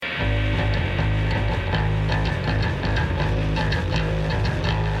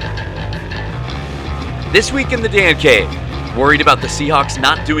This week in the Dan Cave, worried about the Seahawks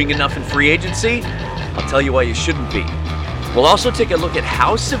not doing enough in free agency? I'll tell you why you shouldn't be. We'll also take a look at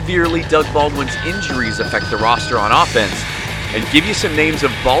how severely Doug Baldwin's injuries affect the roster on offense and give you some names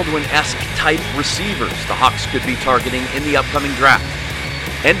of Baldwin-esque type receivers the Hawks could be targeting in the upcoming draft.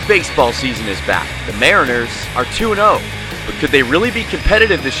 And baseball season is back. The Mariners are 2-0, but could they really be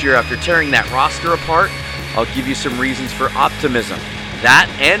competitive this year after tearing that roster apart? I'll give you some reasons for optimism. That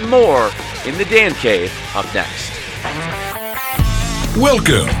and more in the Dan Cave up next.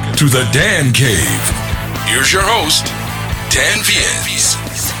 Welcome to the Dan Cave. Here's your host, Dan Viens.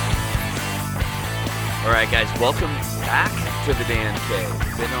 All right, guys, welcome back to the Dan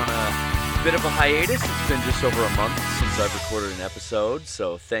Cave. Been on a bit of a hiatus. It's been just over a month since I've recorded an episode,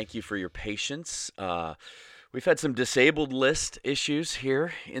 so thank you for your patience. We've had some disabled list issues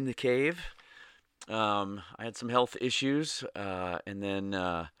here in the cave. I had some health issues, and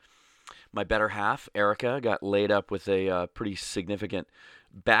then my better half, Erica, got laid up with a pretty significant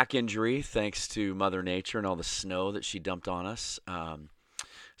back injury thanks to Mother Nature and all the snow that she dumped on us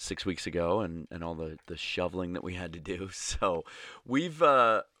 6 weeks ago and all the shoveling that we had to do. So we've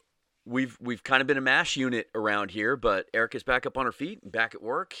kind of been a MASH unit around here, but Erica's back up on her feet and back at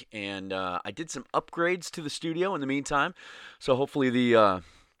work, and I did some upgrades to the studio in the meantime, so hopefully the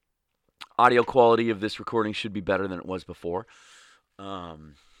audio quality of this recording should be better than it was before.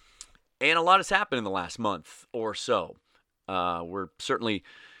 And a lot has happened in the last month or so. We're certainly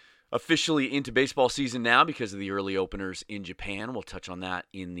officially into baseball season now because of the early openers in Japan. We'll touch on that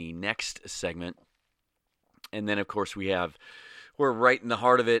in the next segment. And then, of course, we're right in the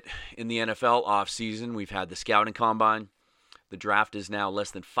heart of it in the NFL offseason. We've had the scouting combine. The draft is now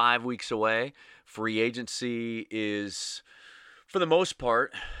less than 5 weeks away. Free agency is, for the most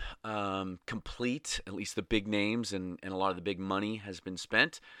part, complete. At least the big names and a lot of the big money has been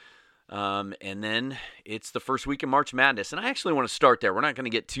spent. And then it's the first week of March Madness. And I actually want to start there. We're not going to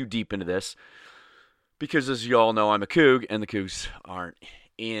get too deep into this because, as you all know, I'm a Coug, and the Cougs aren't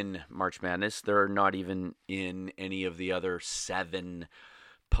in March Madness. They're not even in any of the other 7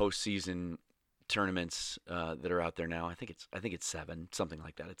 postseason tournaments that are out there now. I think it's 7, something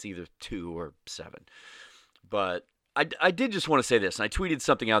like that. It's either 2 or 7. But I did just want to say this, and I tweeted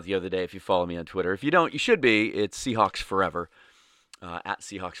something out the other day if you follow me on Twitter. If you don't, you should be. It's Seahawks Forever. At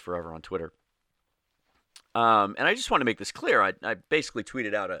Seahawks Forever on Twitter. And I just want to make this clear. I basically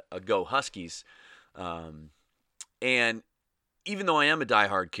tweeted out a Go Huskies. And even though I am a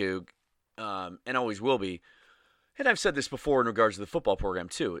diehard Coug, and always will be, and I've said this before in regards to the football program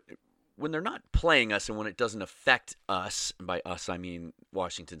too, when they're not playing us and when it doesn't affect us, and by us I mean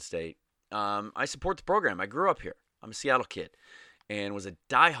Washington State, I support the program. I grew up here. I'm a Seattle kid and was a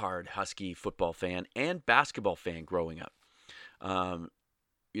diehard Husky football fan and basketball fan growing up.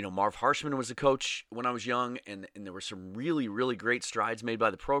 Marv Harshman was the coach when I was young, and there were some really, really great strides made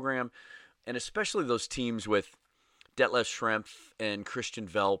by the program, and especially those teams with Detlef Schrempf and Christian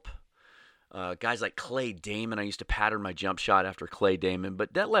Velp, guys like Clay Damon. I used to pattern my jump shot after Clay Damon,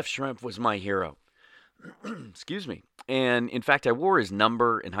 but Detlef Schrempf was my hero. Excuse me. And, in fact, I wore his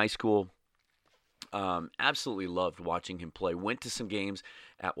number in high school. Absolutely loved watching him play. Went to some games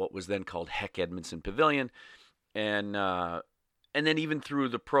at what was then called Heck Edmondson Pavilion, and then even through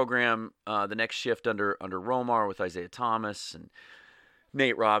the program, the next shift under Romar with Isaiah Thomas and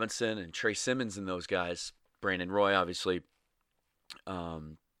Nate Robinson and Trey Simmons and those guys, Brandon Roy obviously,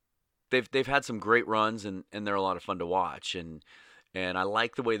 they've had some great runs and they're a lot of fun to watch. And I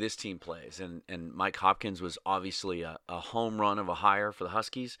like the way this team plays. And Mike Hopkins was obviously a home run of a hire for the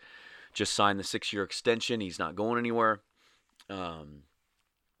Huskies. Just signed the 6-year extension. He's not going anywhere.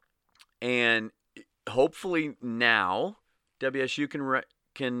 And hopefully now WSU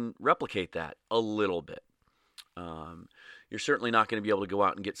can replicate that a little bit. You're certainly not going to be able to go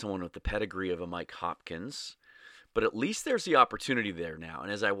out and get someone with the pedigree of a Mike Hopkins, but at least there's the opportunity there now.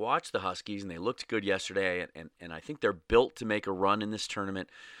 And as I watched the Huskies, and they looked good yesterday, and I think they're built to make a run in this tournament.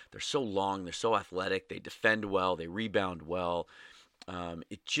 They're so long, they're so athletic, they defend well, they rebound well.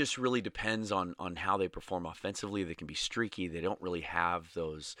 It just really depends on how they perform offensively. They can be streaky. They don't really have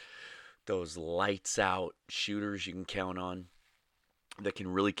those lights out shooters you can count on that can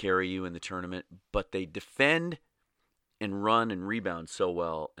really carry you in the tournament, but they defend and run and rebound so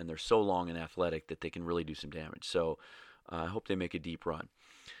well, and they're so long and athletic that they can really do some damage. So I hope they make a deep run.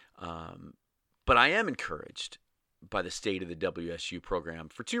 But I am encouraged by the state of the WSU program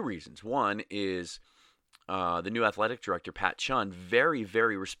for 2 reasons. One is the new athletic director, Pat Chun, very,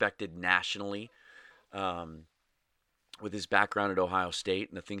 very respected nationally. With his background at Ohio State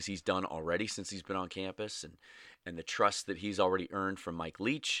and the things he's done already since he's been on campus, and the trust that he's already earned from Mike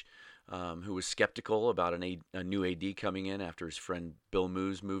Leach, who was skeptical about a new AD coming in after his friend Bill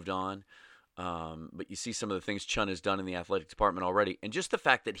Moos moved on. But you see some of the things Chun has done in the athletic department already. And just the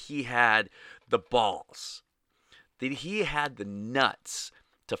fact that he had the balls, that he had the nuts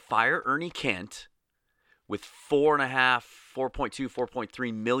to fire Ernie Kent with $4.5, $4.2,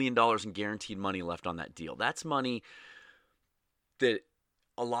 $4.3 million in guaranteed money left on that deal. That's money that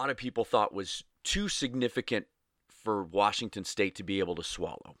a lot of people thought was too significant for Washington State to be able to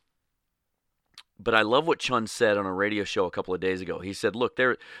swallow. But I love what Chun said on a radio show a couple of days ago. He said, look,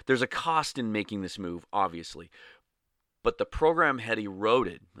 there's a cost in making this move, obviously. But the program had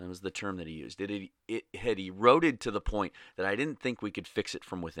eroded. That was the term that he used. It had eroded to the point that I didn't think we could fix it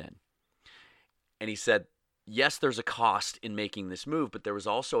from within. And he said, yes, there's a cost in making this move, but there was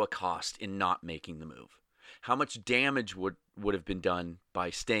also a cost in not making the move. How much damage would have been done by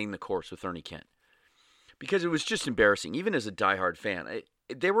staying the course with Ernie Kent? Because it was just embarrassing. Even as a diehard fan,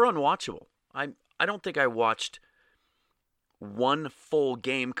 they were unwatchable. I don't think I watched one full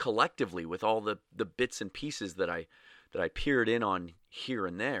game collectively with all the bits and pieces that I peered in on here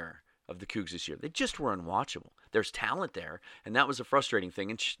and there of the Cougs this year. They just were unwatchable. There's talent there, and that was a frustrating thing,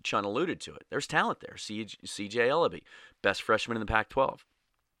 and Chun alluded to it. There's talent there. C.J. Ellaby, best freshman in the Pac-12.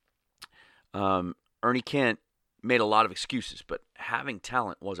 Ernie Kent made a lot of excuses, but having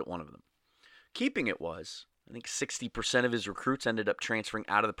talent wasn't one of them. Keeping it was. I think 60% of his recruits ended up transferring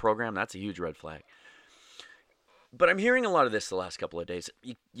out of the program. That's a huge red flag. But I'm hearing a lot of this the last couple of days.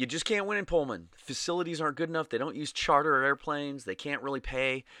 You just can't win in Pullman. Facilities aren't good enough. They don't use charter airplanes. They can't really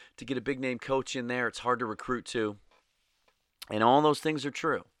pay to get a big-name coach in there. It's hard to recruit to. And all those things are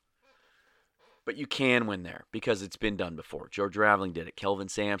true. But you can win there because it's been done before. George Raveling did it. Kelvin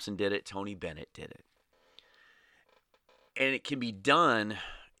Sampson did it. Tony Bennett did it. And it can be done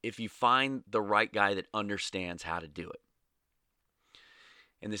if you find the right guy that understands how to do it.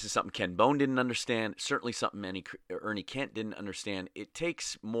 And this is something Ken Bone didn't understand, certainly something Ernie Kent didn't understand. It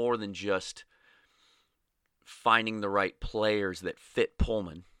takes more than just finding the right players that fit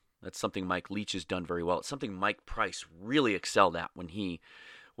Pullman. That's something Mike Leach has done very well. It's something Mike Price really excelled at when he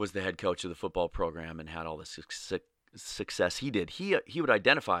was the head coach of the football program and had all the success he did. He would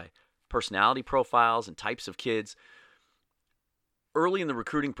identify personality profiles and types of kids early in the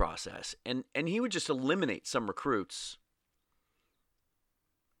recruiting process, and he would just eliminate some recruits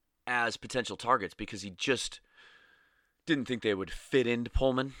as potential targets because he just didn't think they would fit into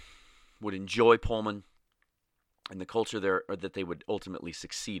Pullman, would enjoy Pullman, and the culture there, or that they would ultimately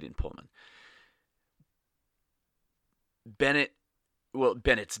succeed in Pullman.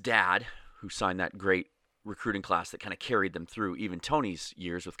 Bennett's dad, who signed that great recruiting class that kind of carried them through even Tony's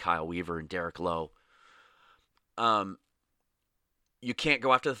years with Kyle Weaver and Derek Lowe. You can't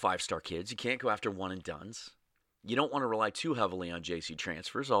go after the five-star kids. You can't go after one-and-dones. You don't want to rely too heavily on JC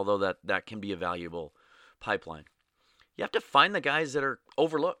transfers, although that can be a valuable pipeline. You have to find the guys that are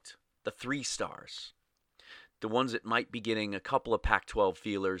overlooked, the 3 stars, the ones that might be getting a couple of Pac-12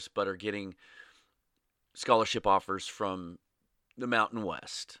 feelers but are getting scholarship offers from the Mountain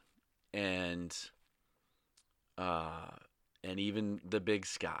West and even the Big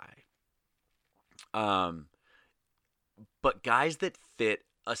Sky. But guys that fit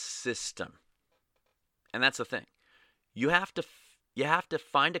a system. And that's the thing. You have to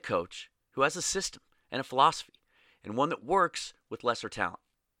find a coach who has a system and a philosophy, and one that works with lesser talent.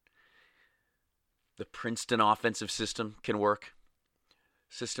 The Princeton offensive system can work.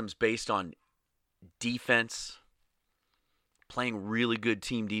 Systems based on defense, playing really good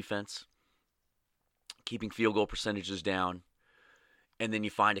team defense, keeping field goal percentages down, and then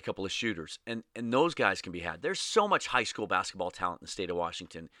you find a couple of shooters. And those guys can be had. There's so much high school basketball talent in the state of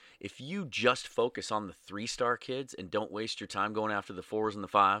Washington. If you just focus on the 3-star kids and don't waste your time going after the 4s and the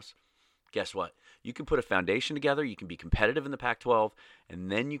 5s, guess what? You can put a foundation together, you can be competitive in the Pac-12,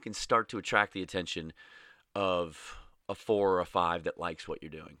 and then you can start to attract the attention of a 4 or a 5 that likes what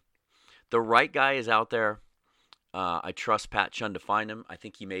you're doing. The right guy is out there. I trust Pat Chun to find him. I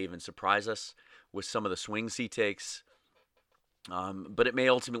think he may even surprise us with some of the swings he takes. But it may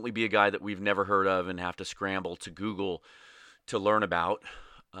ultimately be a guy that we've never heard of and have to scramble to Google to learn about.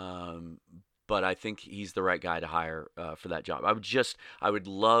 But I think he's the right guy to hire for that job. I would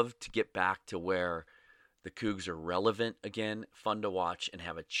love to get back to where the Cougs are relevant again, fun to watch, and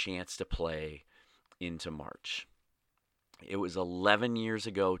have a chance to play into March. It was 11 years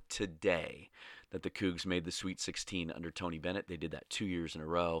ago today that the Cougs made the Sweet 16 under Tony Bennett. They did that 2 years in a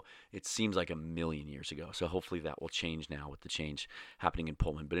row. It seems like a million years ago. So hopefully that will change now with the change happening in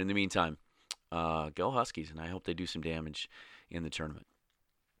Pullman. But in the meantime, go Huskies, and I hope they do some damage in the tournament.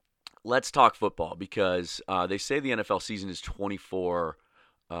 Let's talk football because they say the NFL season is 24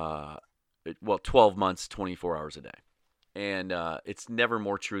 12 months, 24 hours a day. And it's never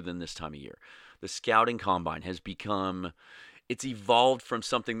more true than this time of year. The scouting combine has it's evolved from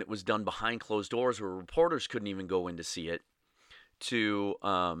something that was done behind closed doors where reporters couldn't even go in to see it to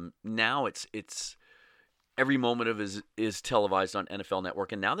now it's every moment of it is televised on NFL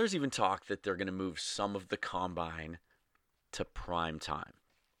Network. And now there's even talk that they're going to move some of the combine to prime time.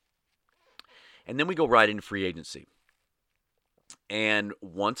 And then we go right into free agency. And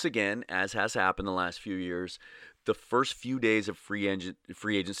once again, as has happened the last few years, the first few days of free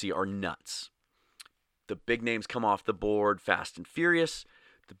agency are nuts. The big names come off the board fast and furious.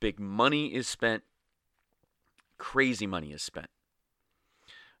 The big money is spent. Crazy money is spent.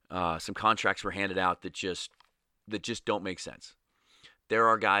 Some contracts were handed out that just don't make sense. There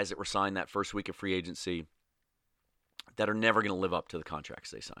are guys that were signed that first week of free agency that are never going to live up to the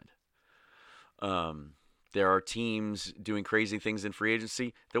contracts they signed. There are teams doing crazy things in free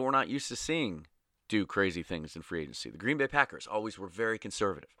agency that we're not used to seeing do crazy things in free agency. The Green Bay Packers always were very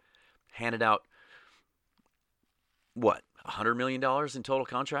conservative. Handed out, $100 million in total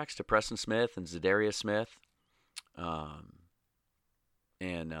contracts to Preston Smith and Zadarius Smith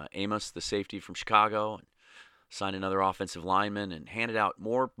and Amos, the safety from Chicago, and signed another offensive lineman and handed out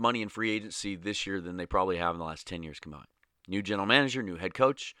more money in free agency this year than they probably have in the last 10 years combined. New general manager, new head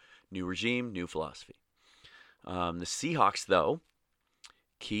coach, new regime, new philosophy. The Seahawks, though,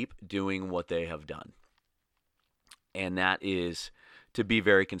 keep doing what they have done, and that is to be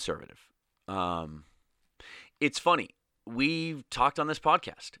very conservative. It's funny. We've talked on this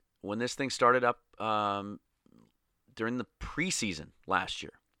podcast when this thing started up during the preseason last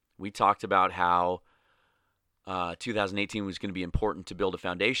year. We talked about how 2018 was going to be important to build a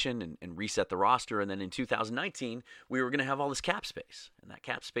foundation and reset the roster. And then in 2019, we were going to have all this cap space. And that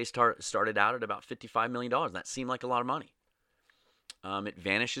cap space started out at about $55 million. And that seemed like a lot of money. It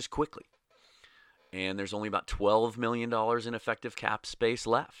vanishes quickly. And there's only about $12 million in effective cap space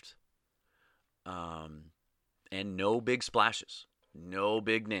left. And no big splashes. No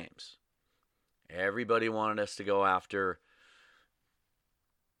big names. Everybody wanted us to go after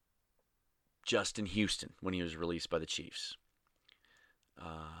Justin Houston when he was released by the Chiefs.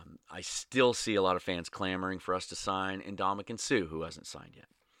 I still see a lot of fans clamoring for us to sign Ndamukong Suh, who hasn't signed yet.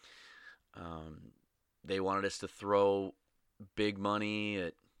 They wanted us to throw big money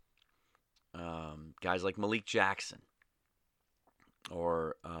at guys like Malik Jackson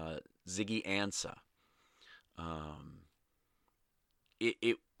or Ziggy Ansah.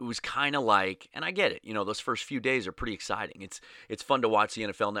 It was kind of like, and I get it, those first few days are pretty exciting. It's fun to watch the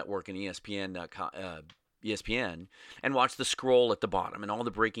NFL Network and ESPN and watch the scroll at the bottom and all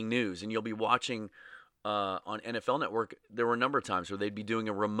the breaking news. And you'll be watching on NFL Network. There were a number of times where they'd be doing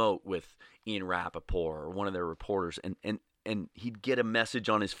a remote with Ian Rappaport or one of their reporters, and he'd get a message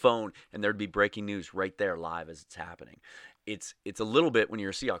on his phone, and there'd be breaking news right there live as it's happening. It's a little bit, when you're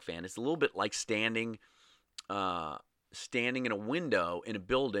a Seahawks fan, it's a little bit like standing in a window in a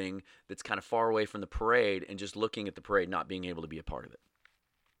building that's kind of far away from the parade and just looking at the parade, not being able to be a part of it,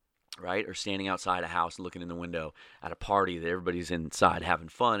 right? Or standing outside a house and looking in the window at a party that everybody's inside having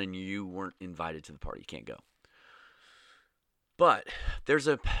fun and you weren't invited to the party. You can't go. But there's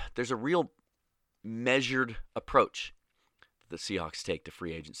a real measured approach that the Seahawks take to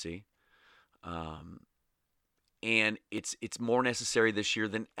free agency. And it's more necessary this year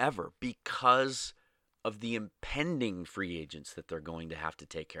than ever because of the impending free agents that they're going to have to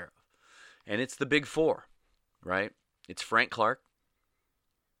take care of. And it's the big four, right? It's Frank Clark,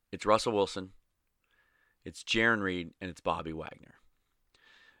 it's Russell Wilson, it's Jaron Reed, and it's Bobby Wagner.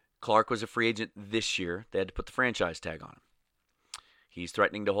 Clark was a free agent this year. They had to put the franchise tag on him. He's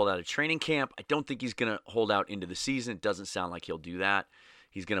threatening to hold out a training camp. I don't think he's going to hold out into the season. It doesn't sound like he'll do that.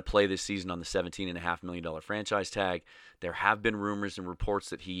 He's going to play this season on the $17.5 million franchise tag. There have been rumors and reports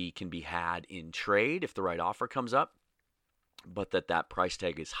that he can be had in trade if the right offer comes up, but that price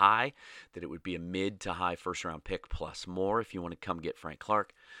tag is high, that it would be a mid to high first-round pick plus more if you want to come get Frank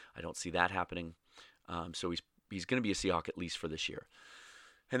Clark. I don't see that happening. So he's going to be a Seahawk at least for this year.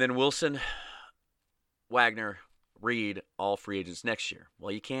 And then Wilson, Wagner, Reed, all free agents next year.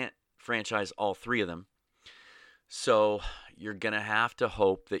 Well, you can't franchise all three of them. So you're going to have to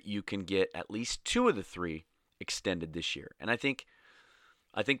hope that you can get at least two of the three extended this year. And I think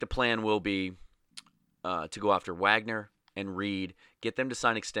the plan will be to go after Wagner and Reed, get them to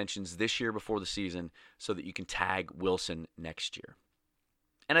sign extensions this year before the season so that you can tag Wilson next year.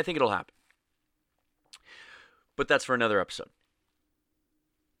 And I think it'll happen. But that's for another episode.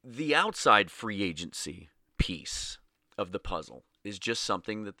 The outside free agency piece of the puzzle is just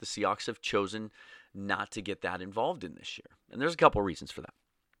something that the Seahawks have chosen not to get that involved in this year. And there's a couple reasons for that.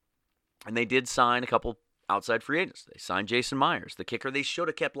 And they did sign a couple outside free agents. They signed Jason Myers, the kicker they should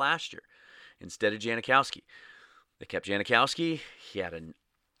have kept last year instead of Janikowski. They kept Janikowski. He had an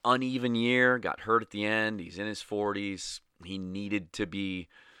uneven year, got hurt at the end. He's in his 40s. He needed to be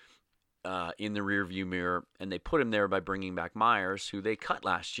in the rearview mirror, and they put him there by bringing back Myers, who they cut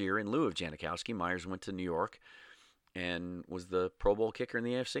last year in lieu of Janikowski. Myers went to New York and was the Pro Bowl kicker in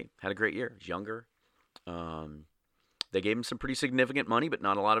the AFC. Had a great year. He's younger. They gave him some pretty significant money, but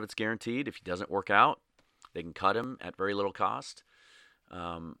not a lot of it's guaranteed. If he doesn't work out, they can cut him at very little cost.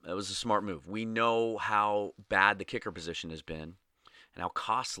 It was a smart move. We know how bad the kicker position has been and how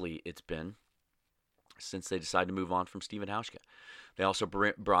costly it's been since they decided to move on from Steven Hauschka. They also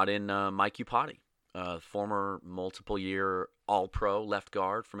brought in Mike Iupati, former multiple-year All-Pro left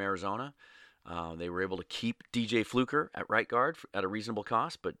guard from Arizona. They were able to keep DJ Fluker at right guard at a reasonable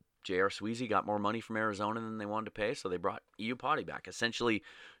cost, but J.R. Sweezy got more money from Arizona than they wanted to pay, so they brought Iupati back, essentially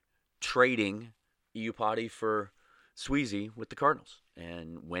trading Iupati for Sweezy with the Cardinals.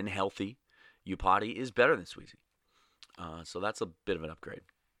 And when healthy, Iupati is better than Sweezy. So that's a bit of an upgrade.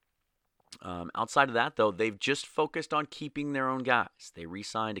 Outside of that, though, they've just focused on keeping their own guys. They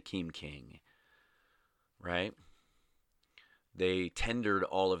re-signed Akeem King, right? They tendered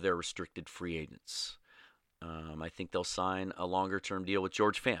all of their restricted free agents. I think they'll sign a longer-term deal with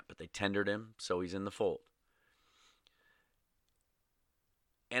George Fant, but they tendered him, so he's in the fold.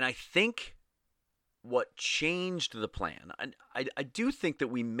 And I think what changed the plan, I do think that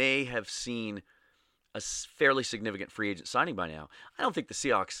we may have seen a fairly significant free agent signing by now. I don't think the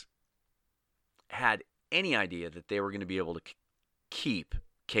Seahawks had any idea that they were going to be able to keep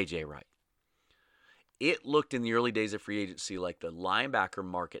KJ Wright. It looked in the early days of free agency like the linebacker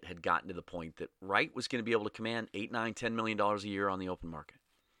market had gotten to the point that Wright was going to be able to command $8, $9, $10 million a year on the open market.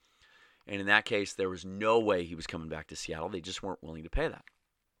 And in that case, there was no way he was coming back to Seattle. They just weren't willing to pay that.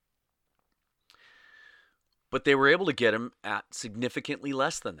 But they were able to get him at significantly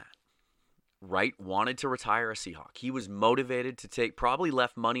less than that. Wright wanted to retire a Seahawk. He was motivated to take, probably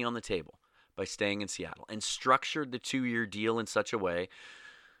left money on the table by staying in Seattle, and structured the 2-year deal in such a way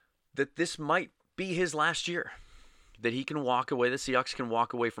that this might be his last year, that he can walk away, the Seahawks can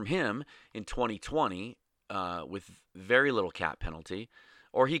walk away from him in 2020 with very little cap penalty,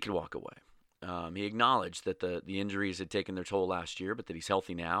 or he could walk away. He acknowledged that the injuries had taken their toll last year, but that he's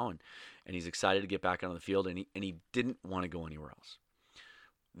healthy now, and he's excited to get back on the field, and he didn't want to go anywhere else.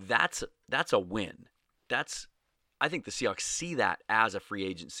 That's a win. I think the Seahawks see that as a free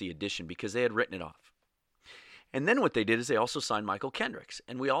agency addition because they had written it off. And then what they did is they also signed Michael Kendricks.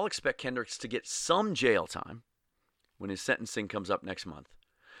 And we all expect Kendricks to get some jail time when his sentencing comes up next month.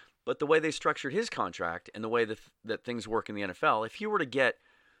 But the way they structured his contract and the way that things work in the NFL, if he were to get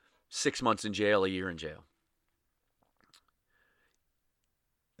 6 months in jail, a year in jail,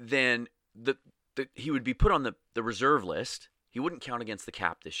 then he would be put on the reserve list. He wouldn't count against the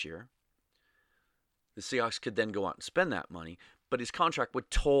cap this year. The Seahawks could then go out and spend that money, but his contract would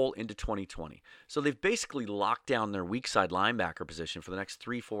toll into 2020. So they've basically locked down their weak side linebacker position for the next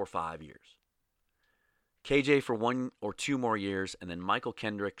 3, 4, 5 years. KJ for 1 or 2 more years, and then Michael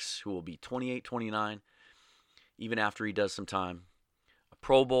Kendricks, who will be 28, 29, even after he does some time. A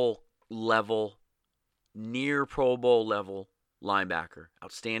Pro Bowl level, near Pro Bowl level linebacker,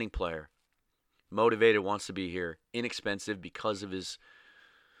 outstanding player, motivated, wants to be here, inexpensive because of his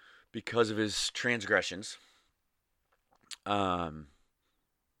transgressions. But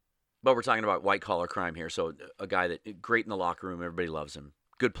we're talking about white-collar crime here, so a guy that great in the locker room, everybody loves him,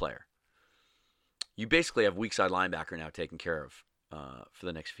 good player. You basically have weak side linebacker now taken care of for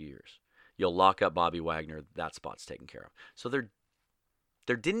the next few years. You'll lock up Bobby Wagner, that spot's taken care of. So there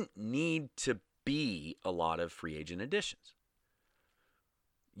didn't need to be a lot of free agent additions.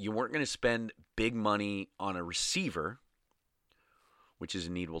 You weren't going to spend big money on a receiver, which is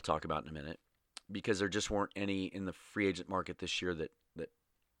a need we'll talk about in a minute, because there just weren't any in the free agent market this year that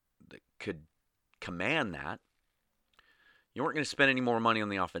could command that. You weren't going to spend any more money on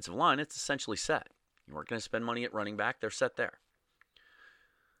the offensive line. It's essentially set. You weren't going to spend money at running back. They're set there.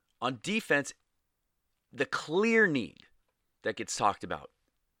 On defense, the clear need that gets talked about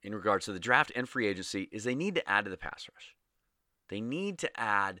in regards to the draft and free agency is they need to add to the pass rush. They need to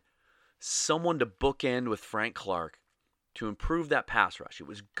add someone to bookend with Frank Clark to improve that pass rush. It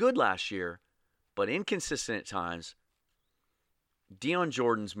was good last year, but inconsistent at times. Deion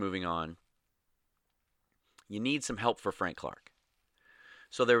Jordan's moving on. You need some help for Frank Clark.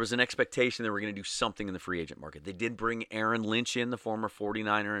 So there was an expectation they were going to do something in the free agent market. They did bring Aaron Lynch in, the former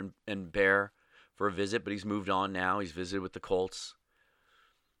 49er and Bear, for a visit, but he's moved on now. He's visited with the Colts.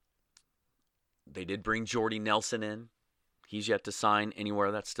 They did bring Jordy Nelson in. He's yet to sign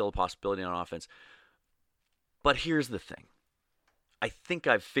anywhere. That's still a possibility on offense. But here's the thing. I think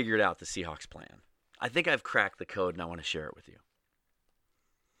I've figured out the Seahawks plan. I think I've cracked the code, and I want to share it with you.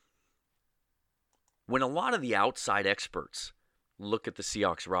 When a lot of the outside experts look at the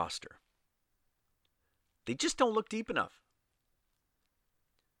Seahawks roster, they just don't look deep enough.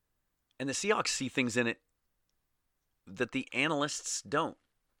 And the Seahawks see things in it that the analysts don't.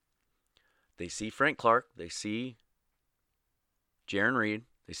 They see Frank Clark, they see Jarran Reed,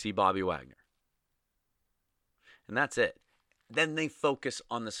 they see Bobby Wagner. And that's it. Then they focus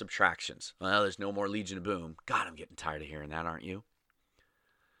on the subtractions. Well, there's no more Legion of Boom. God, I'm getting tired of hearing that, aren't you?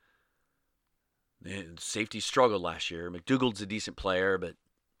 Safety struggled last year. McDougald's a decent player, but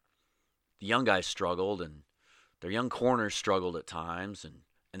the young guys struggled, and their young corners struggled at times,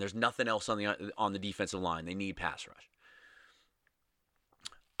 and there's nothing else on the defensive line. They need pass rush.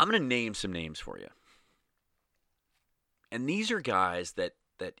 I'm going to name some names for you. And these are guys that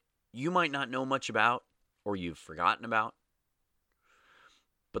you might not know much about or you've forgotten about,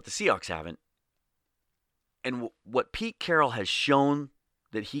 but the Seahawks haven't. And what Pete Carroll has shown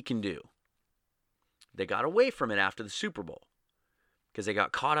that he can do, they got away from it after the Super Bowl because they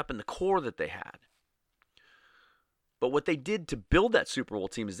got caught up in the core that they had. But what they did to build that Super Bowl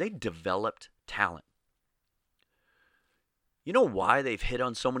team is they developed talent. You know why they've hit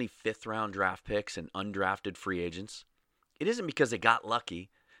on so many fifth-round draft picks and undrafted free agents? It isn't because they got lucky.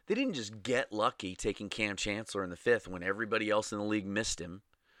 They didn't just get lucky taking Cam Chancellor in the fifth when everybody else in the league missed him.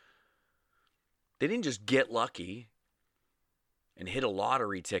 They didn't just get lucky and hit a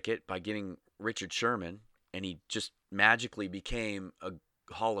lottery ticket by getting Richard Sherman, and he just magically became a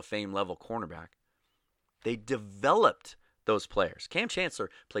Hall of Fame level cornerback. They developed those players. Cam Chancellor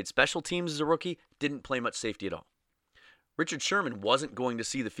played special teams as a rookie, didn't play much safety at all. Richard Sherman wasn't going to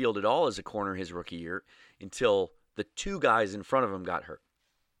see the field at all as a corner his rookie year until the two guys in front of him got hurt.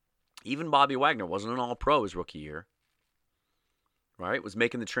 Even Bobby Wagner wasn't an all-pro his rookie year. Right? Was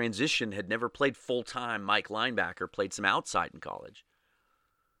making the transition, had never played full-time Mike linebacker, played some outside in college.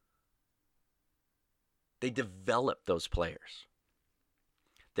 They developed those players.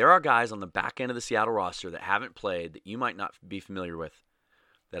 There are guys on the back end of the Seattle roster that haven't played that you might not be familiar with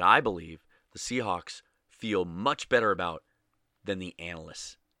that I believe the Seahawks feel much better about than the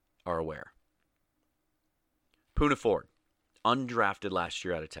analysts are aware. Poona Ford, undrafted last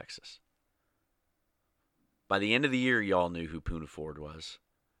year out of Texas. By the end of the year, y'all knew who Poona Ford was,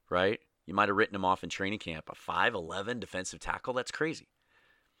 right? You might have written him off in training camp. A 5'11 defensive tackle, that's crazy.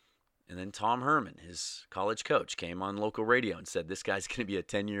 And then Tom Herman, his college coach, came on local radio and said, this guy's going to be a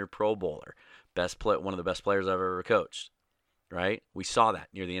 10-year Pro Bowler, one of the best players I've ever coached, right? We saw that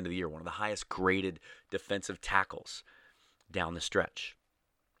near the end of the year, one of the highest graded defensive tackles down the stretch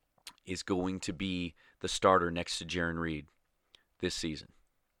is going to be the starter next to Jarran Reed this season.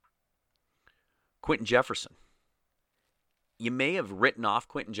 Quentin Jefferson. You may have written off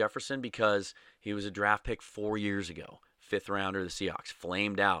Quentin Jefferson because he was a draft pick 4 years ago. Fifth rounder of the Seahawks.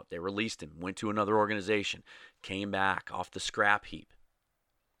 Flamed out. They released him. Went to another organization. Came back off the scrap heap.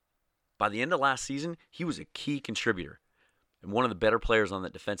 By the end of last season, he was a key contributor and one of the better players on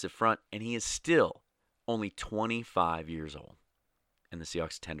that defensive front, and he is still only 25 years old. And the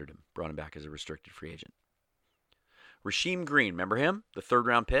Seahawks tendered him, brought him back as a restricted free agent. Rasheem Green, remember him? The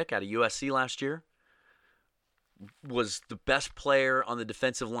third-round pick out of USC last year? Was the best player on the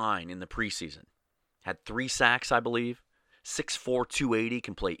defensive line in the preseason. Had 3 sacks, I believe. 6'4", 280,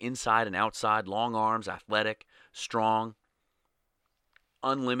 can play inside and outside, long arms, athletic, strong,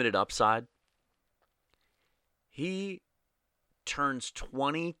 unlimited upside. He turns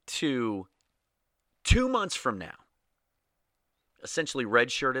 22 2 months from now. Essentially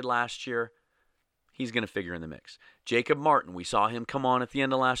redshirted last year. He's going to figure in the mix. Jacob Martin, we saw him come on at the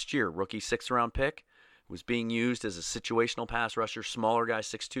end of last year. Rookie 6th-round pick. Was being used as a situational pass rusher. Smaller guy,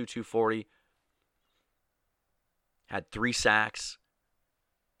 6'2", 240. Had 3 sacks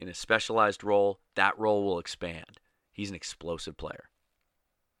in a specialized role. That role will expand. He's an explosive player.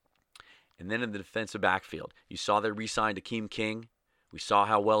 And then in the defensive backfield, you saw they re-signed Akeem King. We saw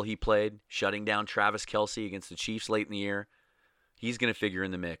how well he played, shutting down Travis Kelce against the Chiefs late in the year. He's going to figure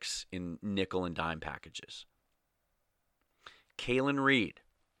in the mix in nickel and dime packages. Kalen Reed.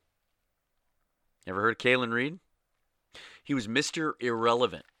 Ever heard of Kalen Reed? He was Mr.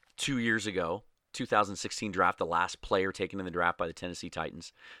 Irrelevant 2 years ago. 2016 draft, the last player taken in the draft by the Tennessee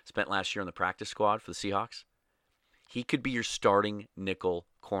Titans. Spent last year on the practice squad for the Seahawks. He could be your starting nickel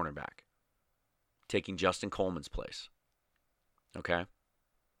cornerback, taking Justin Coleman's place. Okay?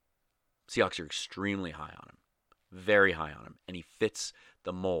 Seahawks are extremely high on him. Very high on him. And he fits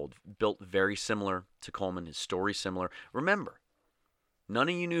the mold. Built very similar to Coleman. His story similar. Remember, none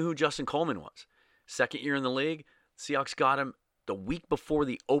of you knew who Justin Coleman was. Second year in the league, Seahawks got him the week before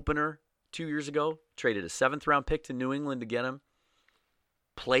the opener 2 years ago. Traded a 7th-round pick to New England to get him.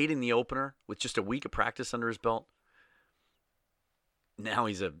 Played in the opener with just a week of practice under his belt. Now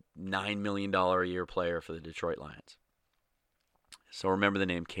he's a $9 million a year player for the Detroit Lions. So remember the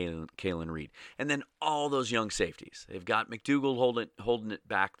name Kalen Reed. And then all those young safeties. They've got McDougal holding it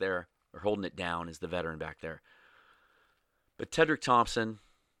back there, or holding it down as the veteran back there. But Tedrick Thompson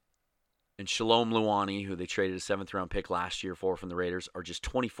and Shalom Luani, who they traded a 7th-round pick last year for from the Raiders, are just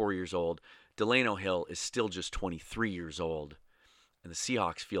 24 years old. Delano Hill is still just 23 years old. And the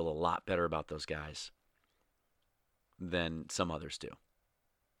Seahawks feel a lot better about those guys than some others do.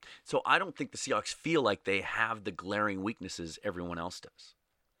 So I don't think the Seahawks feel like they have the glaring weaknesses everyone else does.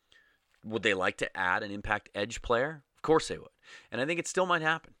 Would they like to add an impact edge player? Of course they would. And I think it still might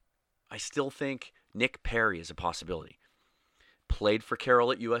happen. I still think Nick Perry is a possibility. Played for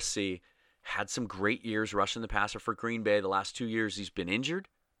Carroll at USC, had some great years rushing the passer for Green Bay. The last 2 years he's been injured,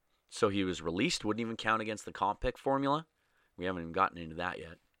 so he was released. Wouldn't even count against the comp pick formula. We haven't even gotten into that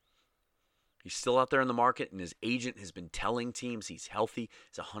yet. He's still out there in the market, and his agent has been telling teams he's healthy.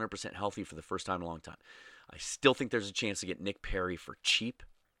 He's 100% healthy for the first time in a long time. I still think there's a chance to get Nick Perry for cheap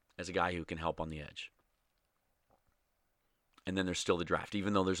as a guy who can help on the edge. And then there's still the draft.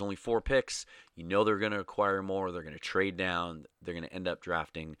 Even though there's only 4 picks, you know they're going to acquire more. They're going to trade down. They're going to end up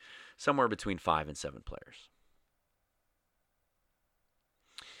drafting somewhere between 5 and 7 players.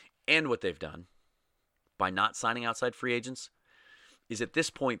 And what they've done by not signing outside free agents is at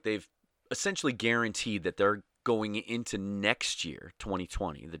this point they've essentially guaranteed that they're going into next year,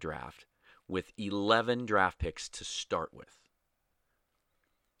 2020, the draft, with 11 draft picks to start with.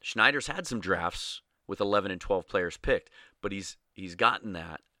 Schneider's had some drafts with 11 and 12 players picked, but he's gotten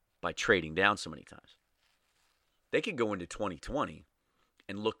that by trading down so many times. They could go into 2020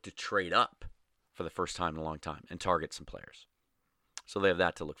 and look to trade up for the first time in a long time and target some players. So they have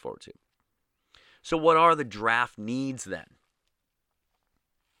that to look forward to. So what are the draft needs then?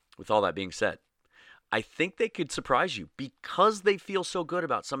 With all that being said, I think they could surprise you because they feel so good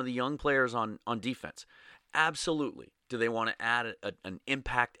about some of the young players on defense. Absolutely. Do they want to add an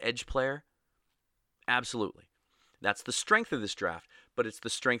impact edge player? Absolutely. That's the strength of this draft, but it's the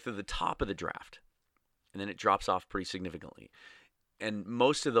strength of the top of the draft. And then it drops off pretty significantly. And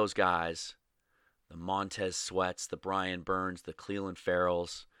most of those guys, the Montez Sweats, the Brian Burns, the Cleveland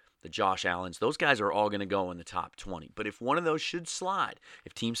Farrells, the Josh Allens, those guys are all going to go in the top 20. But if one of those should slide,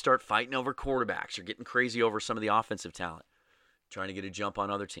 if teams start fighting over quarterbacks or getting crazy over some of the offensive talent, trying to get a jump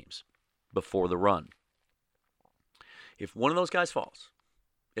on other teams before the run, if one of those guys falls,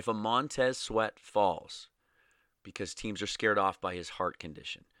 if a Montez Sweat falls because teams are scared off by his heart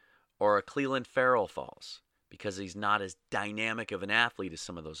condition, or a Cleveland Farrell falls because he's not as dynamic of an athlete as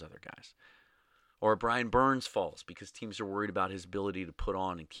some of those other guys, or Brian Burns falls because teams are worried about his ability to put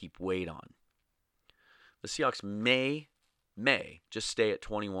on and keep weight on, the Seahawks may just stay at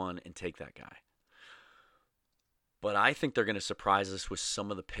 21 and take that guy. But I think they're going to surprise us with some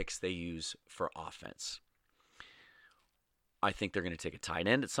of the picks they use for offense. I think they're going to take a tight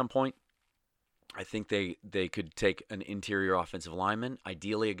end at some point. I think they could take an interior offensive lineman,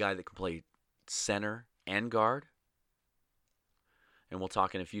 ideally a guy that can play center and guard. And we'll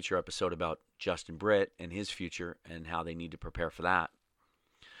talk in a future episode about Justin Britt and his future and how they need to prepare for that.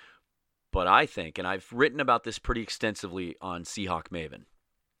 But I think, and I've written about this pretty extensively on Seahawk Maven,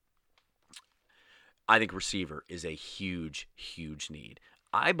 I think receiver is a huge, huge need.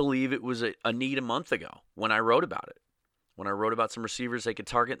 I believe it was a need a month ago when I wrote about it. When I wrote about some receivers they could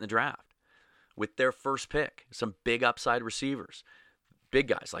target in the draft with their first pick, some big upside receivers. Big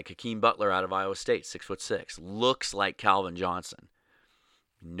guys like Hakeem Butler out of Iowa State, 6'6", looks like Calvin Johnson.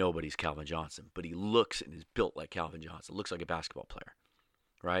 Nobody's Calvin Johnson, but he looks and is built like Calvin Johnson. Looks like a basketball player,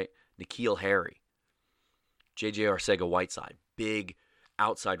 right? N'Keal Harry, J.J. Arcega-Whiteside, big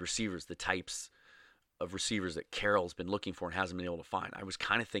outside receivers, the types of receivers that Carroll's been looking for and hasn't been able to find. I was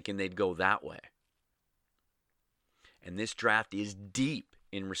kind of thinking they'd go that way. And this draft is deep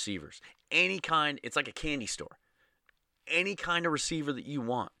in receivers. Any kind, it's like a candy store. Any kind of receiver that you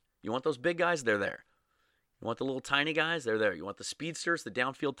want. You want those big guys? They're there. You want the little tiny guys? They're there. You want the speedsters, the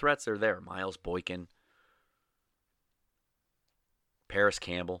downfield threats? They're there. Miles Boykin, Paris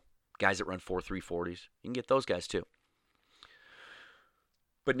Campbell, guys that run 4.3 40s. You can get those guys too.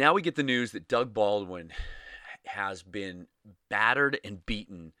 But now we get the news that Doug Baldwin has been battered and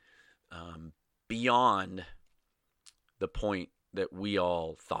beaten beyond the point that we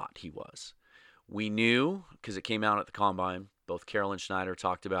all thought he was. We knew, because it came out at the Combine, Both Carroll and Schneider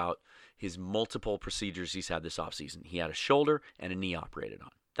talked about his multiple procedures he's had this offseason. He had a shoulder and a knee operated on.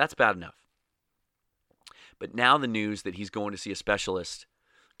 That's bad enough. But now the news that he's going to see a specialist,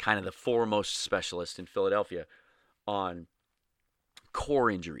 kind of the foremost specialist in Philadelphia, on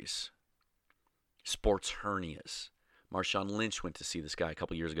core injuries, sports hernias. Marshawn Lynch went to see this guy a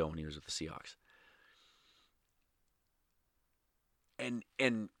couple years ago when he was with the Seahawks. And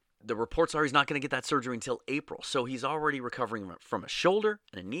the reports are he's not going to get that surgery until April. So he's already recovering from a shoulder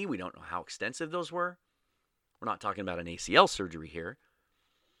and a knee. We don't know how extensive those were. We're not talking about an ACL surgery here.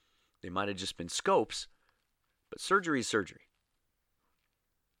 They might have just been scopes, but surgery is surgery.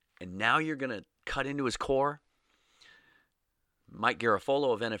 And now you're going to cut into his core. Mike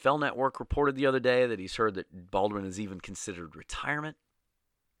Garafolo of NFL Network reported the other day that he's heard that Baldwin has even considered retirement.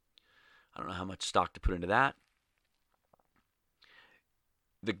 I don't know how much stock to put into that.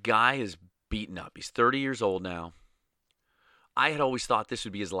 The guy is beaten up. He's 30 years old now. I had always thought this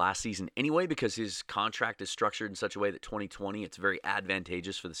would be his last season anyway because his contract is structured in such a way that 2020, it's very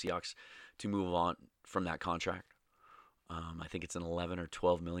advantageous for the Seahawks to move on from that contract. I think it's an $11 or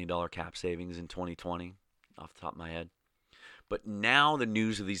 $12 million cap savings in 2020 off the top of my head. But now the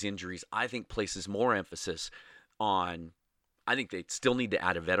news of these injuries, I think, places more emphasis on, I think they still need to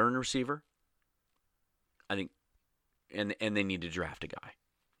add a veteran receiver. I think, and they need to draft a guy.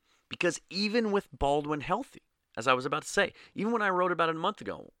 Because even with Baldwin healthy, as I was about to say, even when I wrote about it a month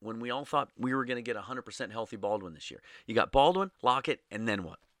ago, when we all thought we were going to get a 100% healthy Baldwin this year, you got Baldwin, Lockett, and then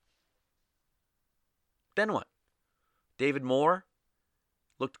what? Then what? David Moore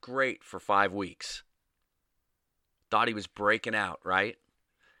looked great for 5 weeks. Thought he was breaking out, right?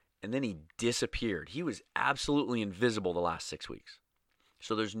 And then he disappeared. He was absolutely invisible the last 6 weeks.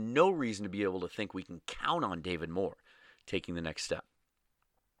 So there's no reason to be able to think we can count on David Moore taking the next step.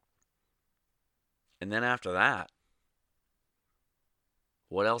 And then after that,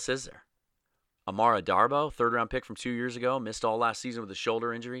 what else is there? Amara Darboh, third-round pick from 2 years ago, missed all last season with a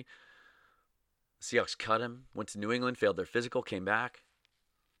shoulder injury. The Seahawks cut him, went to New England, failed their physical, came back.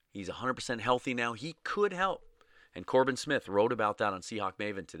 He's 100% healthy now. He could help. And Corbin Smith wrote about that on Seahawk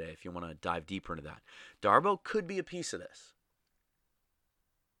Maven today if you want to dive deeper into that. Darboh could be a piece of this.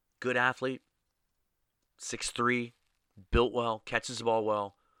 Good athlete, 6'3", built well, catches the ball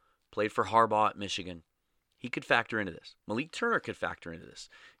well, played for Harbaugh at Michigan. He could factor into this. Malik Turner could factor into this.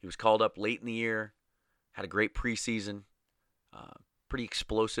 He was called up late in the year, had a great preseason, pretty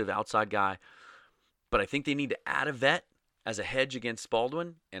explosive outside guy. But I think they need to add a vet as a hedge against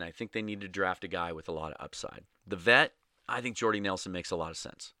Baldwin, and I think they need to draft a guy with a lot of upside. The vet, I think Jordy Nelson makes a lot of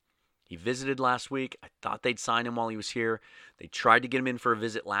sense. He visited last week. I thought they'd sign him while he was here. They tried to get him in for a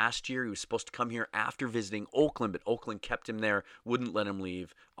visit last year. He was supposed to come here after visiting Oakland, but Oakland kept him there, wouldn't let him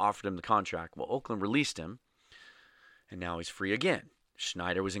leave, offered him the contract. Well, Oakland released him, and now he's free again.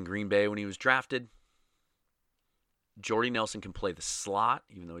 Schneider was in Green Bay when he was drafted. Jordy Nelson can play the slot,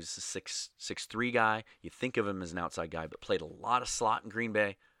 even though he's a 6'3" guy. You think of him as an outside guy, but played a lot of slot in Green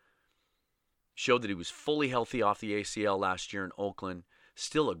Bay. Showed that he was fully healthy off the ACL last year in Oakland.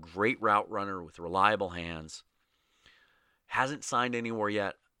 Still a great route runner with reliable hands. Hasn't signed anywhere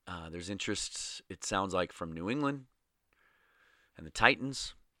yet. There's interest, it sounds like, from New England and the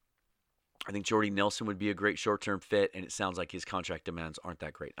Titans. I think Jordy Nelson would be a great short-term fit, and it sounds like his contract demands aren't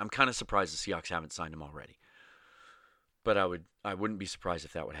that great. I'm kind of surprised the Seahawks haven't signed him already. But I wouldn't be surprised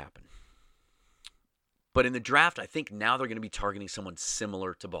if that would happen. But in the draft, I think now they're going to be targeting someone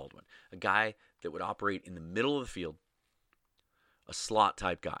similar to Baldwin. A guy that would operate in the middle of the field, a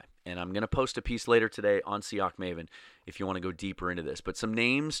slot-type guy. And I'm going to post a piece later today on Seahawk Maven if you want to go deeper into this. But some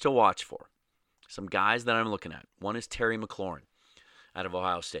names to watch for. Some guys that I'm looking at. One is Terry McLaurin out of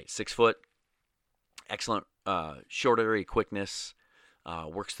Ohio State. 6 foot, excellent short area quickness,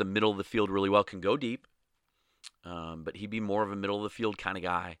 works the middle of the field really well, can go deep. But he'd be more of a middle-of-the-field kind of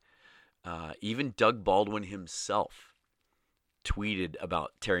guy. Even Doug Baldwin himself tweeted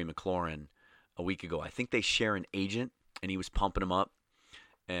about Terry McLaurin a week ago. I think they share an agent, and he was pumping him up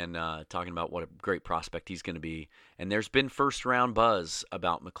and talking about what a great prospect he's going to be. And there's been first-round buzz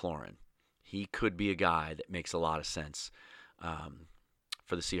about McLaurin. He could be a guy that makes a lot of sense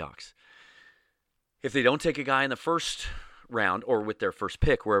for the Seahawks. If they don't take a guy in the first round or with their first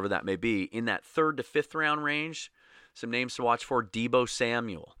pick, wherever that may be, in that 3rd to 5th round range, some names to watch for. Deebo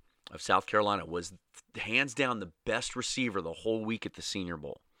Samuel of South Carolina was hands down the best receiver the whole week at the Senior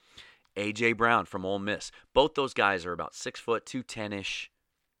Bowl. A.J. Brown from Ole Miss. Both those guys are about 6 foot, 210-ish,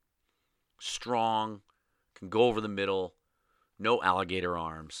 strong, can go over the middle, no alligator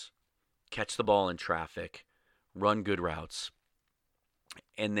arms, catch the ball in traffic, run good routes.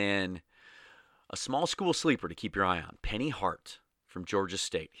 And then A small school sleeper to keep your eye on, Penny Hart from Georgia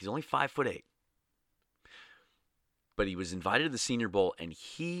State. He's only 5'8". But he was invited to the Senior Bowl, and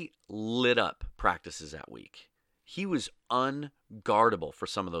he lit up practices that week. He was unguardable for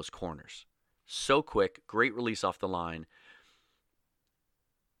some of those corners. So quick, great release off the line.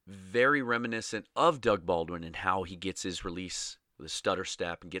 Very reminiscent of Doug Baldwin and how he gets his release with a stutter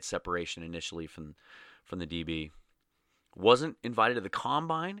step and gets separation initially from the DB. Wasn't invited to the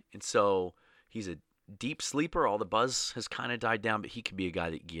Combine, and so he's a deep sleeper. All the buzz has kind of died down, but he could be a guy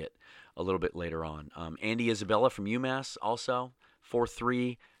that you get a little bit later on. Andy Isabella from UMass also,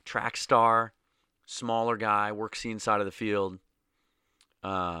 4'3", track star, smaller guy, works the inside of the field.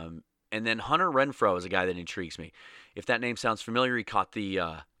 And then Hunter Renfrow is a guy that intrigues me. If that name sounds familiar, he caught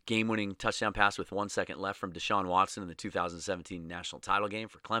the game-winning touchdown pass with 1 second left from Deshaun Watson in the 2017 national title game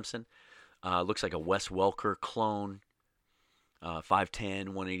for Clemson. Looks like a Wes Welker clone. 5'10",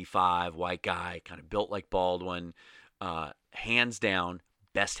 185, white guy, kind of built like Baldwin. Hands down,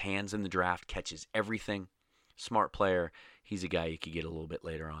 best hands in the draft, catches everything. Smart player. He's a guy you could get a little bit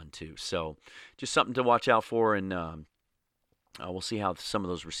later on too. So just something to watch out for, and we'll see how some of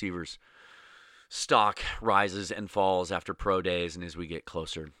those receivers' stock rises and falls after pro days and as we get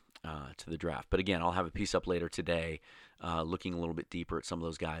closer to the draft. But again, I'll have a piece up later today looking a little bit deeper at some of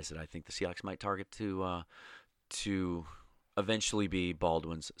those guys that I think the Seahawks might target to eventually be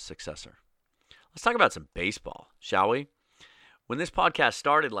Baldwin's successor. Let's talk about some baseball, shall we? When this podcast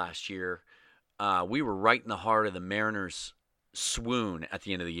started last year, we were right in the heart of the Mariners' swoon at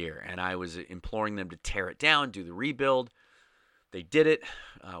the end of the year, and I was imploring them to tear it down, do the rebuild. They did it.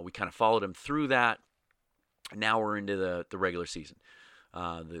 We kind of followed them through that. Now we're into the regular season.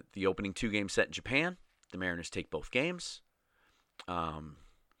 The opening 2-game set in Japan, the Mariners take both games.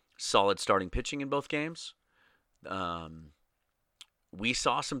 Solid starting pitching in both games. We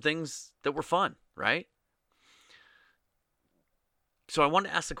saw some things that were fun, right? So I wanted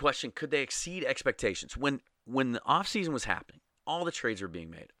to ask the question, could they exceed expectations? When the offseason was happening, all the trades were being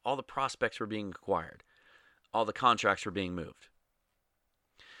made, all the prospects were being acquired, all the contracts were being moved.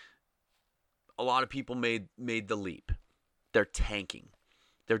 A lot of people made the leap. They're tanking.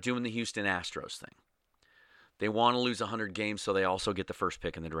 They're doing the Houston Astros thing. They want to lose 100 games so they also get the first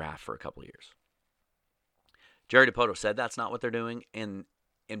pick in the draft for a couple of years. Jerry DiPoto said that's not what they're doing, and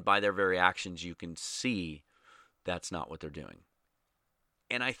by their very actions, you can see that's not what they're doing.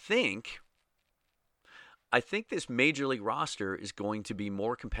 And I think this Major League roster is going to be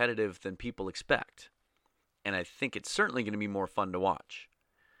more competitive than people expect. And I think it's certainly going to be more fun to watch.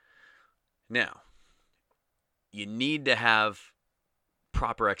 Now, you need to have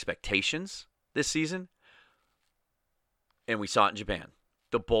proper expectations this season. And we saw it in Japan.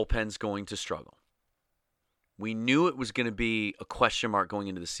 The bullpen's going to struggle. We knew it was going to be a question mark going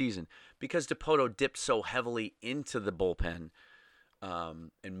into the season because DiPoto dipped so heavily into the bullpen and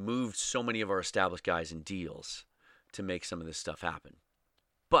moved so many of our established guys in deals to make some of this stuff happen.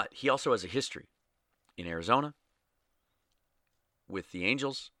 But he also has a history in Arizona, with the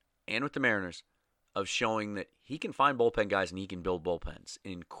Angels, and with the Mariners of showing that he can find bullpen guys and he can build bullpens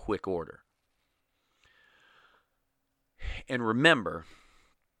in quick order. And remember,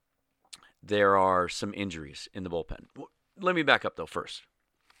 there are some injuries in the bullpen. Let me back up, though, first.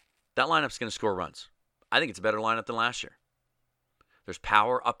 That lineup's going to score runs. I think it's a better lineup than last year. There's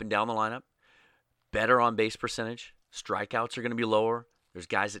power up and down the lineup, better on-base percentage. Strikeouts are going to be lower. There's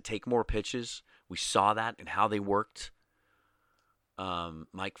guys that take more pitches. We saw that in how they worked.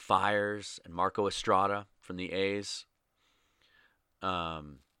 Mike Fiers and Marco Estrada from the A's.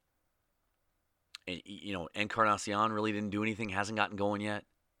 And, Encarnacion really didn't do anything, hasn't gotten going yet.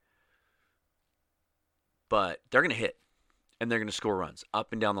 But they're going to hit, and they're going to score runs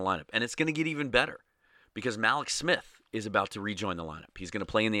up and down the lineup. And it's going to get even better because Malik Smith is about to rejoin the lineup. He's going to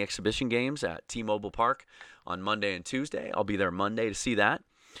play in the exhibition games at T-Mobile Park on Monday and Tuesday. I'll be there Monday to see that.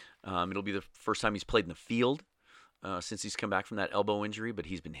 It'll be the first time he's played in the field since he's come back from that elbow injury, but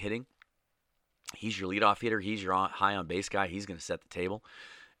he's been hitting. He's your leadoff hitter. He's your high on-base guy. He's going to set the table.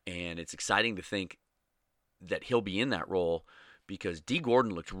 And it's exciting to think that he'll be in that role because D.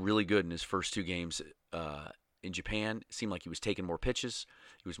 Gordon looked really good in his first 2 games in Japan. It seemed like he was taking more pitches.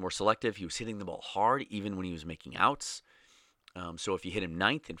 He was more selective. He was hitting the ball hard even when he was making outs. So if you hit him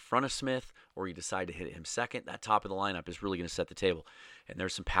 9th in front of Smith or you decide to hit him 2nd, that top of the lineup is really going to set the table. And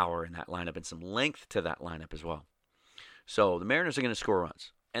there's some power in that lineup and some length to that lineup as well. So the Mariners are going to score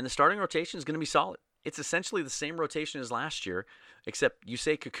runs. And the starting rotation is going to be solid. It's essentially the same rotation as last year, except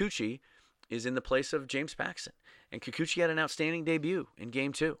Yusei Kikuchi is in the place of James Paxton. And Kikuchi had an outstanding debut in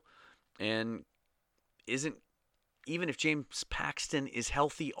Game 2 and isn't even if James Paxton is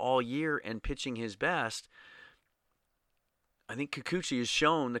healthy all year and pitching his best, I think Kikuchi has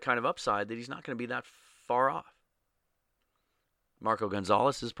shown the kind of upside that he's not going to be that far off. Marco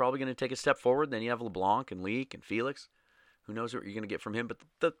Gonzalez is probably going to take a step forward. Then you have LeBlanc and Leake and Felix. Who knows what you're going to get from him?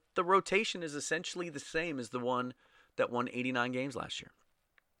 But the rotation is essentially the same as the one that won 89 games last year.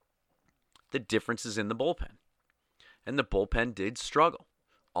 The difference is in the bullpen. And the bullpen did struggle.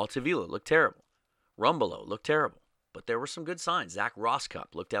 Altavilla looked terrible. Rumbelow looked terrible. But there were some good signs. Zach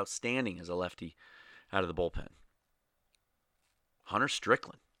Rosscup looked outstanding as a lefty out of the bullpen. Hunter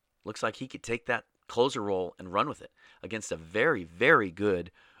Strickland looks like he could take that closer role and run with it against a very, very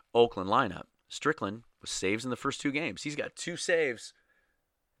good Oakland lineup. Strickland was saves in the first 2 games. He's got 2 saves.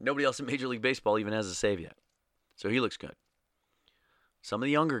 Nobody else in Major League Baseball even has a save yet. So he looks good. Some of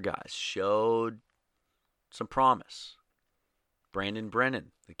the younger guys showed some promise. Brandon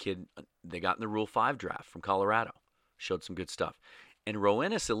Brennan, the kid they got in the Rule 5 draft from Colorado, showed some good stuff. And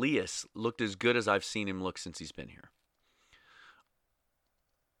Roenis Elias looked as good as I've seen him look since he's been here,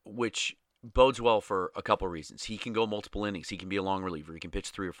 which bodes well for a couple of reasons. He can go multiple innings. He can be a long reliever. He can pitch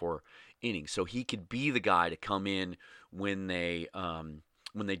 3 or 4 innings. So he could be the guy to come in when they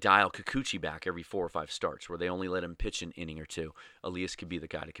dial Kikuchi back every 4 or 5 starts, where they only let him pitch an inning or 2. Elias could be the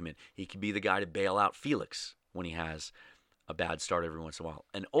guy to come in. He could be the guy to bail out Felix when he has a bad start every once in a while.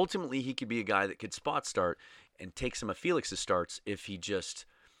 And ultimately, he could be a guy that could spot start and take some of Felix's starts if he's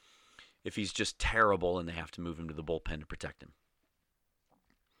just terrible and they have to move him to the bullpen to protect him.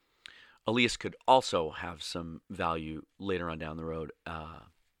 Elias could also have some value later on down the road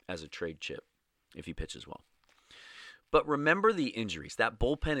as a trade chip if he pitches well. But remember the injuries. That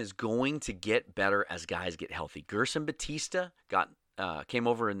bullpen is going to get better as guys get healthy. Gerson Batista came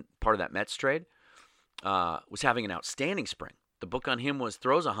over in part of that Mets trade, was having an outstanding spring. The book on him was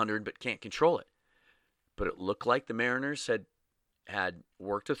throws 100 but can't control it. But it looked like the Mariners had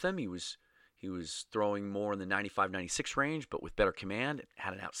worked with him. He was throwing more in the 95-96 range, but with better command.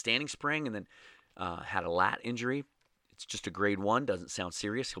 Had an outstanding spring, and then had a lat injury. It's just a grade 1. Doesn't sound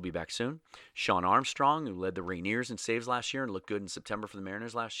serious. He'll be back soon. Sean Armstrong, who led the Rainiers in saves last year and looked good in September for the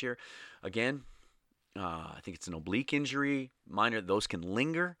Mariners last year. Again, I think it's an oblique injury. Minor, those can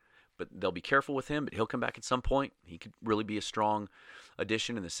linger, but they'll be careful with him. But he'll come back at some point. He could really be a strong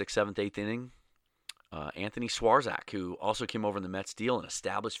addition in the 6th, 7th, 8th inning. Anthony Swarzak, who also came over in the Mets deal, an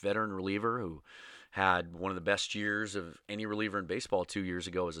established veteran reliever who had one of the best years of any reliever in baseball 2 years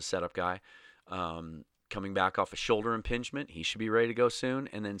ago as a setup guy. Coming back off a shoulder impingement. He should be ready to go soon.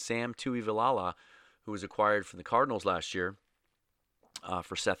 And then Sam Tuivailala, who was acquired from the Cardinals last year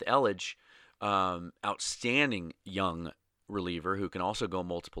for Seth Elledge, outstanding young reliever who can also go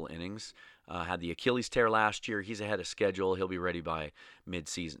multiple innings. Had the Achilles tear last year. He's ahead of schedule. He'll be ready by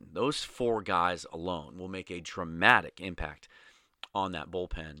midseason. Those 4 guys alone will make a dramatic impact on that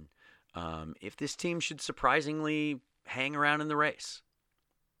bullpen if this team should surprisingly hang around in the race.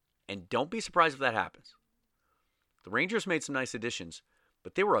 And don't be surprised if that happens. The Rangers made some nice additions,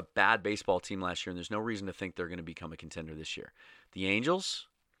 but they were a bad baseball team last year, and there's no reason to think they're going to become a contender this year. The Angels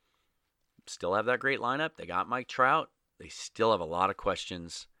still have that great lineup. They got Mike Trout. They still have a lot of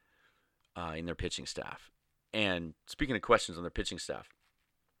questions in their pitching staff. And speaking of questions on their pitching staff,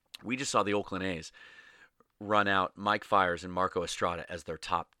 we just saw the Oakland A's run out Mike Fiers and Marco Estrada as their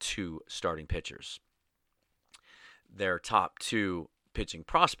top 2 starting pitchers. Their top 2 pitching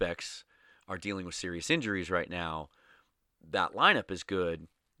prospects are dealing with serious injuries right now. That lineup is good,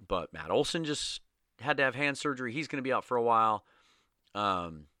 but Matt Olson just had to have hand surgery. He's going to be out for a while.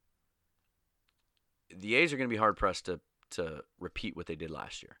 The A's are going to be hard-pressed to repeat what they did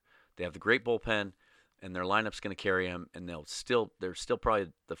last year. They have the great bullpen, and their lineup's going to carry them, and they're still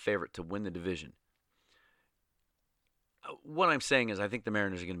probably the favorite to win the division. What I'm saying is I think the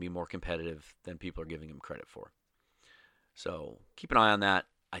Mariners are going to be more competitive than people are giving them credit for. So keep an eye on that.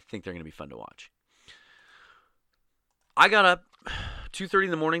 I think they're going to be fun to watch. I got up 2:30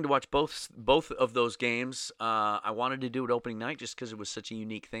 in the morning to watch both of those games. I wanted to do it opening night just because it was such a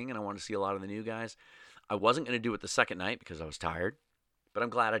unique thing, and I wanted to see a lot of the new guys. I wasn't going to do it the second night because I was tired, but I'm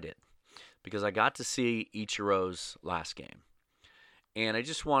glad I did because I got to see Ichiro's last game. And I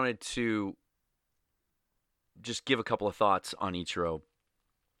just wanted to just give a couple of thoughts on Ichiro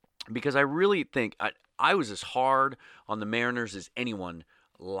because I really think I was as hard on the Mariners as anyone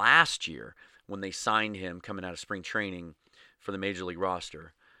last year when they signed him coming out of spring training for the Major League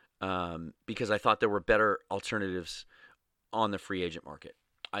roster because I thought there were better alternatives on the free agent market.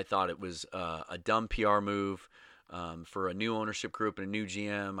 I thought it was a dumb PR move for a new ownership group and a new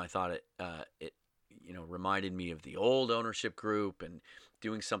GM. I thought it reminded me of the old ownership group and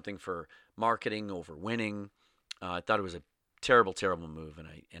doing something for marketing over winning. I thought it was a terrible, terrible move,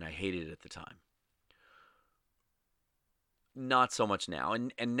 and I hated it at the time. Not so much now,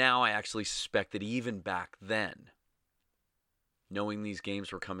 and now I actually suspect that even back then, knowing these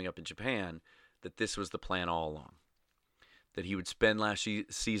games were coming up in Japan, that this was the plan all along. That he would spend last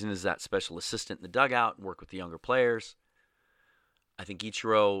season as that special assistant in the dugout and work with the younger players. I think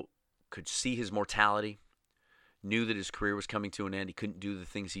Ichiro could see his mortality, knew that his career was coming to an end. He couldn't do the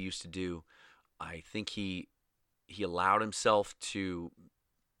things he used to do. I think he allowed himself to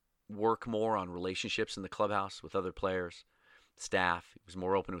work more on relationships in the clubhouse with other players, staff. He was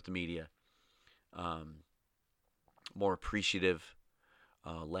more open with the media, more appreciative,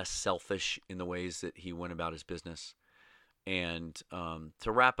 less selfish in the ways that he went about his business. And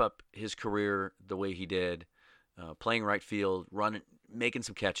to wrap up his career the way he did, playing right field, making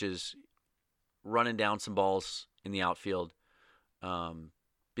some catches, running down some balls in the outfield,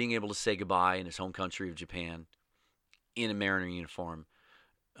 being able to say goodbye in his home country of Japan in a Mariner uniform.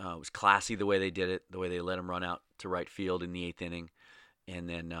 It was classy the way they did it, the way they let him run out to right field in the 8th inning and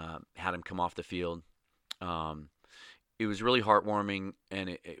then had him come off the field. It was really heartwarming, and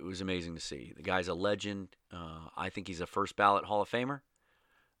it was amazing to see. The guy's a legend. I think he's a first ballot Hall of Famer.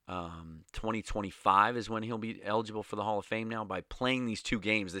 2025 is when he'll be eligible for the Hall of Fame now. By playing these 2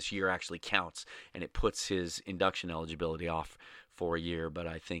 games, this year actually counts, and it puts his induction eligibility off for a year. But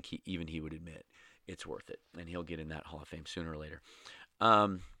I think he would admit it's worth it, and he'll get in that Hall of Fame sooner or later.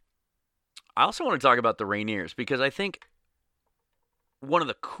 I also want to talk about the Rainiers, because I think one of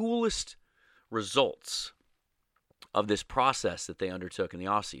the coolest results of this process that they undertook in the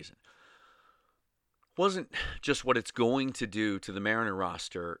offseason wasn't just what it's going to do to the Mariner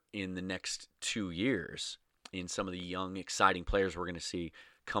roster in the next 2 years in some of the young, exciting players we're going to see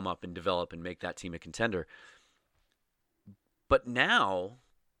come up and develop and make that team a contender. But now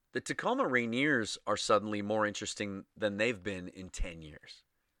the Tacoma Rainiers are suddenly more interesting than they've been in 10 years.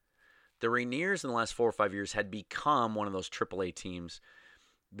 The Rainiers in the last 4 or 5 years had become one of those AAA teams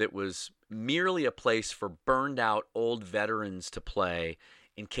that was merely a place for burned-out old veterans to play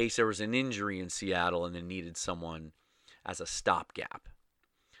in case there was an injury in Seattle and they needed someone as a stopgap.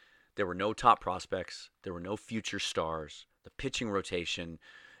 There were no top prospects. There were no future stars. The pitching rotation,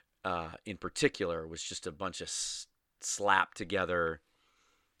 in particular, was just a bunch of slapped together,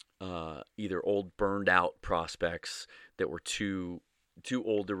 either old burned-out prospects that were too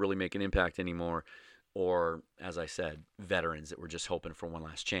old to really make an impact anymore, or, as I said, veterans that were just hoping for one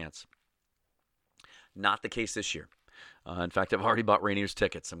last chance. Not the case this year. In fact, I've already bought Rainiers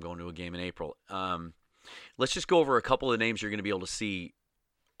tickets. I'm going to a game in April. Let's just go over a couple of names you're going to be able to see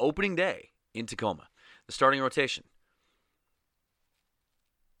opening day in Tacoma. The starting rotation: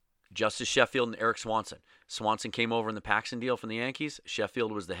 Justice Sheffield and Eric Swanson. Swanson came over in the Paxton deal from the Yankees.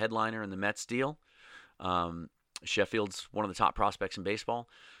 Sheffield was the headliner in the Mets deal. Sheffield's one of the top prospects in baseball.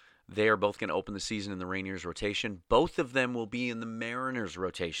 They are both going to open the season in the Rainiers rotation. Both of them will be in the Mariners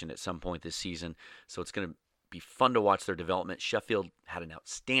rotation at some point this season, so it's going to be fun to watch their development. Sheffield had an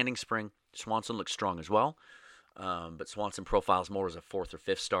outstanding spring. Swanson looks strong as well, but Swanson profiles more as a 4th or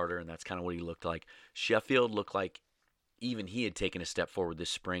 5th starter, and that's kind of what he looked like. Sheffield looked like even he had taken a step forward this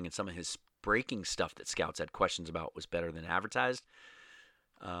spring, and some of his breaking stuff that scouts had questions about was better than advertised.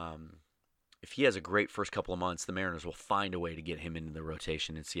 If he has a great first couple of months, the Mariners will find a way to get him into the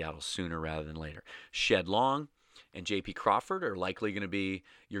rotation in Seattle sooner rather than later. Shed Long and J.P. Crawford are likely going to be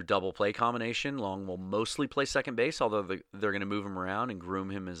your double play combination. Long will mostly play second base, although they're going to move him around and groom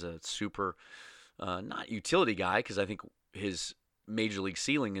him as a super, not utility guy, because I think his major league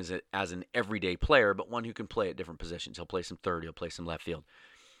ceiling is as an everyday player, but one who can play at different positions. He'll play some third, he'll play some left field.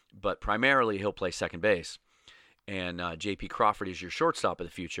 But primarily he'll play second base. And J.P. Crawford is your shortstop of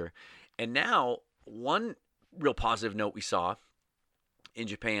the future. And now, one real positive note we saw in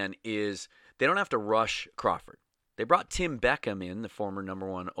Japan is they don't have to rush Crawford. They brought Tim Beckham in, the former number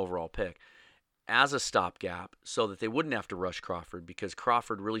 1 overall pick, as a stopgap so that they wouldn't have to rush Crawford, because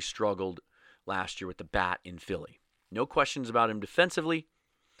Crawford really struggled last year with the bat in Philly. No questions about him defensively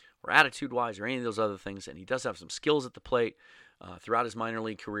or attitude-wise or any of those other things, and he does have some skills at the plate. Throughout his minor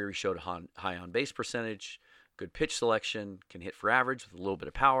league career, he showed high on-base percentage, good pitch selection, can hit for average with a little bit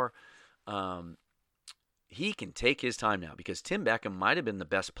of power. He can take his time now, because Tim Beckham might have been the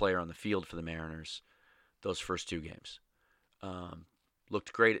best player on the field for the Mariners those first 2 games.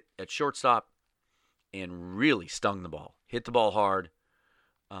 Looked great at shortstop and really stung the ball. Hit the ball hard.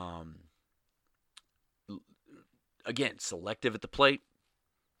 Again, selective at the plate.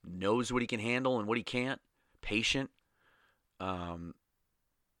 Knows what he can handle and what he can't. Patient.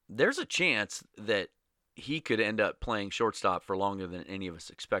 There's a chance that he could end up playing shortstop for longer than any of us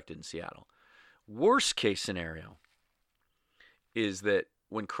expected in Seattle. Worst case scenario is that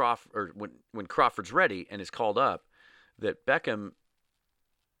when Crawford's ready and is called up, that Beckham,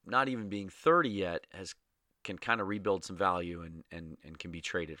 not even being 30 yet, can kind of rebuild some value and can be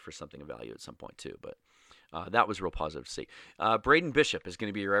traded for something of value at some point too. But that was real positive to see. Braden Bishop is going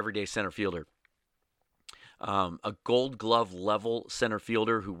to be your everyday center fielder. A Gold Glove level center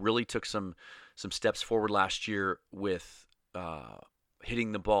fielder who really took some steps forward last year with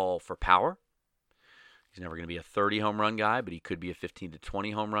hitting the ball for power. He's never going to be a 30 home run guy, but he could be a 15 to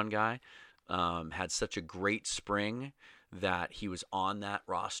 20 home run guy. Had such a great spring that he was on that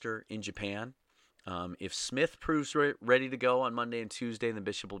roster in Japan. If Smith proves ready to go on Monday and Tuesday, then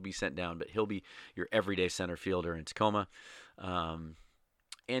Bishop will be sent down, but he'll be your everyday center fielder in Tacoma.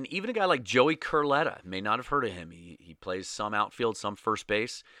 And even a guy like Joey Curletta, may not have heard of him. He plays some outfield, some first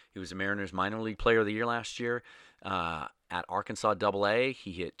base. He was a Mariners minor league player of the year last year. At Arkansas AA,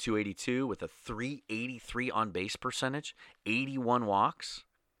 he hit .282 with a .383 on-base percentage, 81 walks,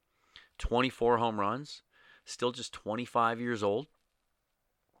 24 home runs, still just 25 years old.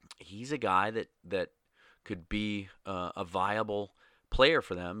 He's a guy that could be a viable player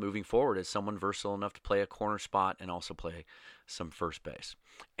for them moving forward as someone versatile enough to play a corner spot and also play some first base.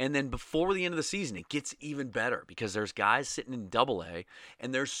 And then before the end of the season, it gets even better because there's guys sitting in AA,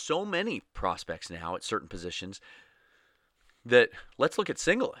 and there's so many prospects now at certain positions that let's look at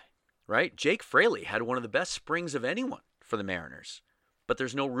single A, right? Jake Fraley had one of the best springs of anyone for the Mariners, but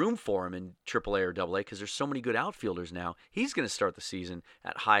there's no room for him in AAA or AA because there's so many good outfielders now. He's going to start the season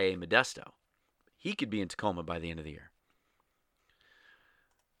at High A Modesto. He could be in Tacoma by the end of the year.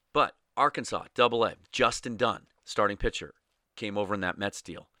 But Arkansas, AA, Justin Dunn, starting pitcher, came over in that Mets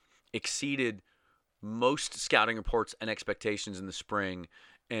deal, exceeded most scouting reports and expectations in the spring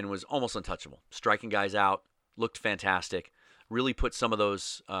and was almost untouchable. Striking guys out, looked fantastic, really put some of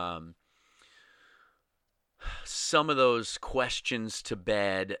those questions to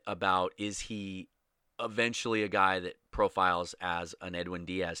bed about is he eventually a guy that profiles as an Edwin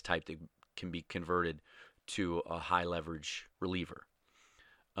Diaz type that can be converted to a high leverage reliever.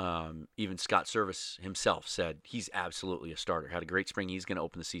 Even Scott Service himself said he's absolutely a starter. Had a great spring. He's going to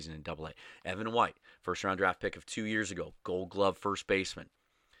open the season in AA. Evan White, first-round draft pick of 2 years ago, Gold Glove first baseman.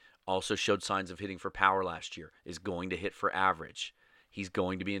 Also showed signs of hitting for power last year. Is going to hit for average. He's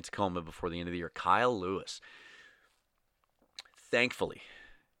going to be in Tacoma before the end of the year. Kyle Lewis. Thankfully,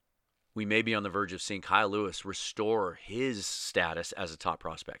 we may be on the verge of seeing Kyle Lewis restore his status as a top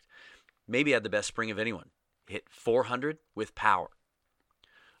prospect. Maybe had the best spring of anyone. Hit 400 with power.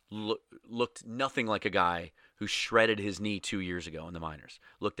 Looked nothing like a guy who shredded his knee 2 years ago in the minors.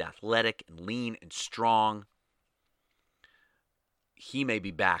 Looked athletic and lean and strong. He may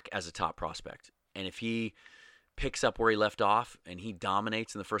be back as a top prospect. And if he picks up where he left off and he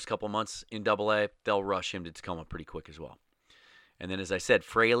dominates in the first couple months in AA, they'll rush him to Tacoma pretty quick as well. And then, as I said,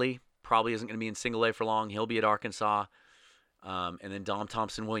 Fraley probably isn't going to be in single A for long. He'll be at Arkansas. And then Dom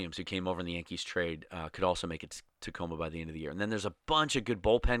Thompson-Williams, who came over in the Yankees trade, could also make it to Tacoma by the end of the year. And then there's a bunch of good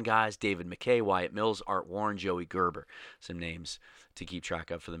bullpen guys, David McKay, Wyatt Mills, Art Warren, Joey Gerber. Some names to keep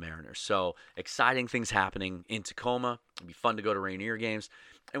track of for the Mariners. So exciting things happening in Tacoma. It'll be fun to go to Rainier games.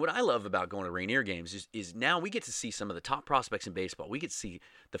 And what I love about going to Rainier games is now we get to see some of the top prospects in baseball. We get to see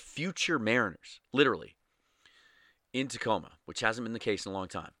the future Mariners, literally, in Tacoma, which hasn't been the case in a long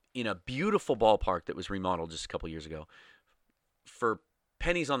time, in a beautiful ballpark that was remodeled just a couple years ago. For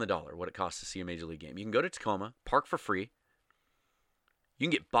pennies on the dollar, what it costs to see a Major League game. You can go to Tacoma, park for free. You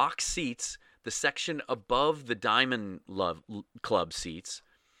can get box seats, the section above the Diamond Club seats,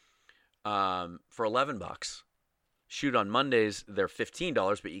 for $11. Shoot, on Mondays, they're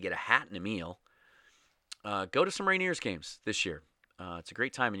 $15, but you get a hat and a meal. Go to some Rainiers games this year. It's a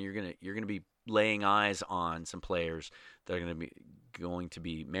great time, and you're gonna be laying eyes on some players that are going to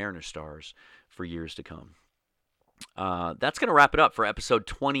be Mariner stars for years to come. That's going to wrap it up for episode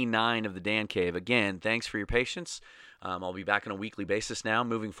 29 of the Dan Cave. Again, thanks for your patience. I'll be back on a weekly basis now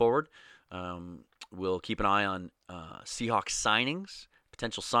moving forward. We'll keep an eye on Seahawks signings,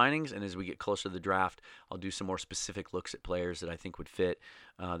 potential signings, and as we get closer to the draft, I'll do some more specific looks at players that I think would fit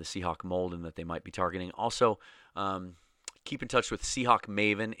the Seahawk mold and that they might be targeting. Also, keep in touch with Seahawk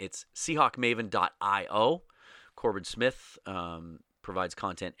Maven. It's seahawkmaven.io. Corbin Smith provides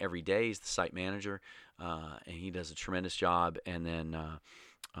content every day. He's the site manager, and he does a tremendous job. And then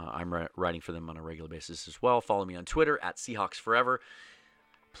I'm writing for them on a regular basis as well. Follow me on Twitter at SeahawksForever.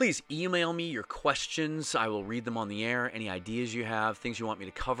 Please email me your questions. I will read them on the air. Any ideas you have, things you want me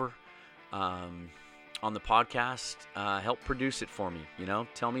to cover, on the podcast, help produce it for me.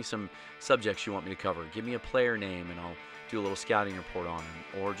 Tell me some subjects you want me to cover. Give me a player name, and I'll do a little scouting report on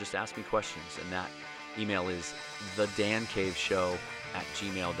them, or just ask me questions. And that email is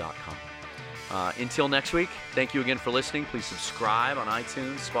thedancaveshow@gmail.com. Until next week, thank you again for listening. Please subscribe on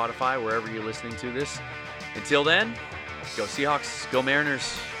iTunes, Spotify, wherever you're listening to this. Until then, go Seahawks, go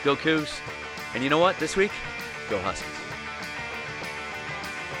Mariners, go Cougs. And you know what? This week, go Huskies.